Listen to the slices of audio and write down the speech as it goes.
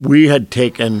We had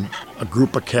taken a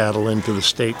group of cattle into the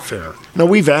state fair. Now,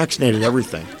 we vaccinated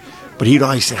everything, but he'd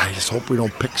always say, I just hope we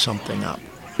don't pick something up.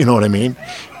 You know what I mean?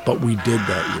 But we did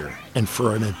that year. And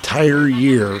for an entire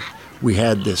year, we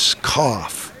had this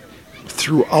cough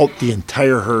throughout the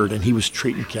entire herd, and he was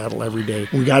treating cattle every day.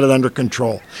 We got it under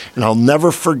control. And I'll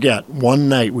never forget, one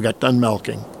night we got done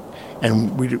milking.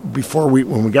 And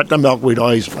when we got done milk, we'd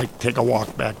always take a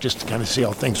walk back just to kind of see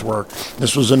how things were.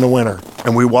 This was in the winter.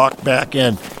 And we walked back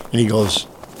in, and he goes,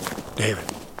 David,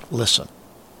 listen.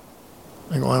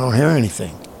 I go, I don't hear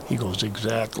anything. He goes,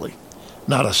 exactly.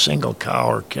 Not a single cow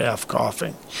or calf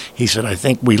coughing. He said, I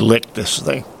think we licked this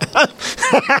thing.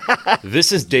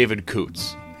 This is David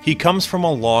Coots. He comes from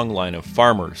a long line of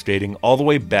farmers dating all the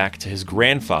way back to his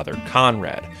grandfather,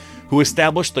 Conrad, who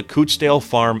established the Cootsdale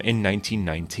Farm in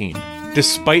 1919.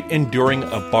 Despite enduring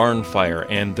a barn fire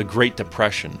and the Great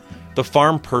Depression, the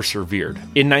farm persevered.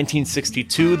 In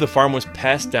 1962, the farm was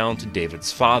passed down to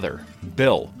David's father,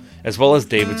 Bill, as well as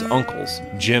David's uncles,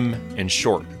 Jim and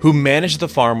Short, who managed the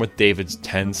farm with David's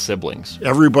 10 siblings.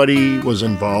 Everybody was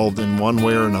involved in one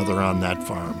way or another on that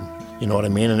farm. You know what I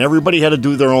mean? And everybody had to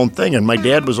do their own thing. And my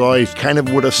dad was always kind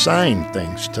of would assign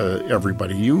things to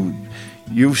everybody.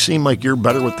 You seem like you're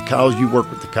better with the cows, you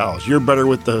work with the cows. You're better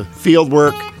with the field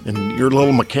work, and you're a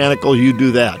little mechanical, you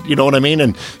do that. You know what I mean?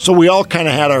 And so we all kind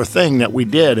of had our thing that we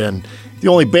did. And the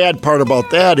only bad part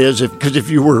about that is because if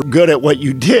you were good at what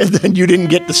you did, then you didn't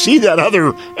get to see that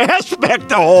other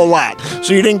aspect a whole lot.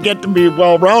 So you didn't get to be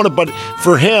well-rounded. But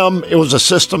for him, it was a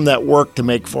system that worked to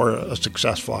make for a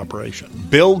successful operation.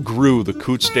 Bill grew the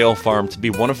Cootsdale farm to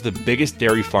be one of the biggest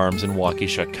dairy farms in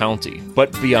Waukesha County.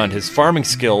 But beyond his farming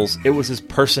skills, it was his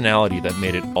personality that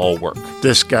made it all work.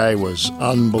 This guy was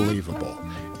unbelievable.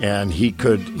 And he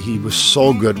was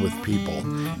so good with people,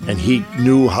 and he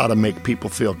knew how to make people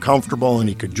feel comfortable, and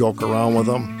he could joke around with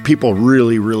them. People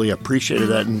really, really appreciated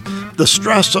that. And the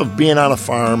stress of being on a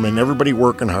farm and everybody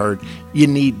working hard, you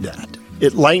need that.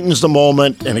 It lightens the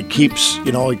moment, and it keeps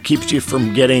you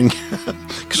from getting,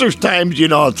 because there's times,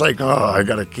 it's like, oh, I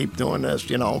got to keep doing this,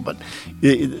 but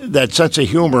that sense of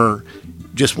humor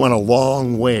just went a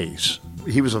long ways.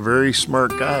 He was a very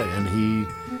smart guy, and he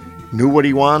knew what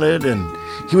he wanted, and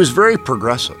he was very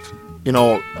progressive.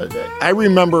 I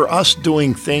remember us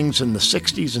doing things in the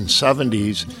 60s and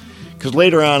 70s, because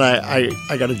later on I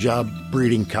got a job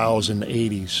breeding cows in the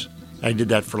 80s. I did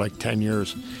that for like 10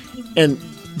 years. And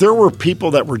there were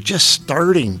people that were just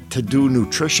starting to do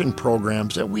nutrition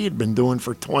programs that we had been doing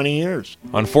for 20 years.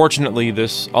 Unfortunately,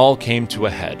 this all came to a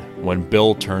head when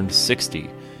Bill turned 60,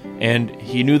 and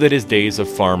he knew that his days of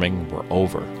farming were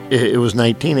over. It was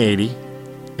 1980,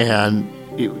 and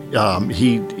he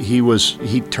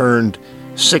turned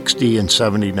 60 in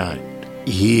 79.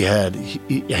 He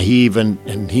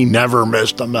never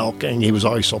missed a milking. He was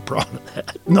always so proud of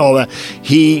that.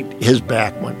 His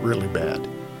back went really bad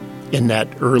in that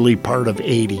early part of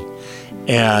 80,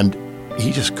 and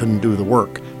he just couldn't do the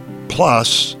work.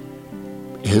 Plus,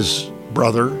 his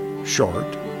brother Short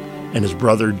and his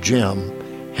brother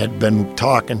Jim had been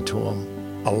talking to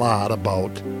him a lot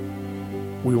about,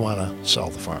 we want to sell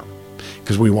the farm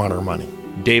because we want our money.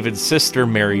 David's sister,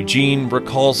 Mary Jean,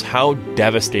 recalls how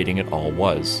devastating it all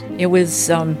was. It was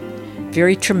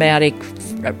very traumatic,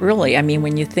 really. I mean,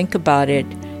 when you think about it,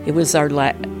 it was our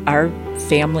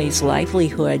family's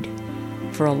livelihood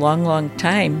for a long, long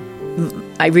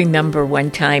time. I remember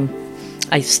one time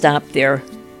I stopped there,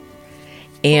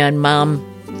 and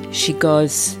Mom, she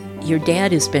goes, your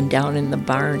dad has been down in the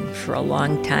barn for a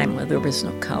long time where there was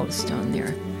no cows down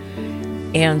there.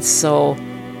 And so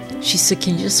she said,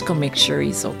 can you just go make sure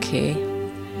he's okay?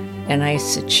 And I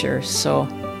said, sure. So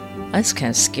I was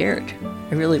kind of scared.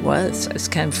 I really was. I was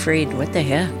kind of afraid. What the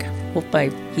heck? Hope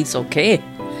he's okay.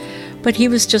 But he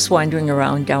was just wandering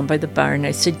around down by the barn.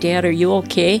 I said, Dad, are you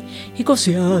okay? He goes,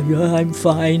 yeah, I'm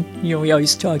fine. He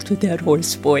always talked with that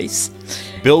hoarse voice.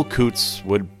 Bill Coots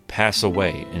would pass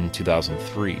away in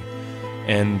 2003.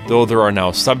 And though there are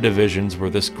now subdivisions where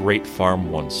this great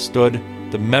farm once stood,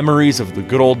 the memories of the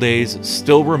good old days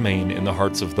still remain in the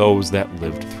hearts of those that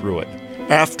lived through it.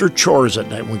 After chores at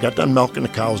night, when we got done milking the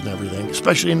cows and everything,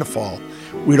 especially in the fall,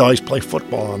 we'd always play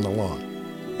football on the lawn.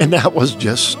 And that was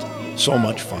just so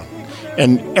much fun.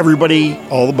 And everybody,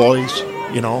 all the boys,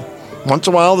 once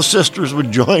in a while the sisters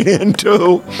would join in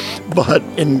too.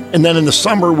 And then in the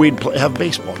summer we'd have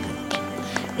baseball games.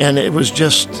 And it was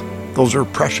just, those are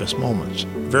precious moments,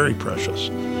 very precious.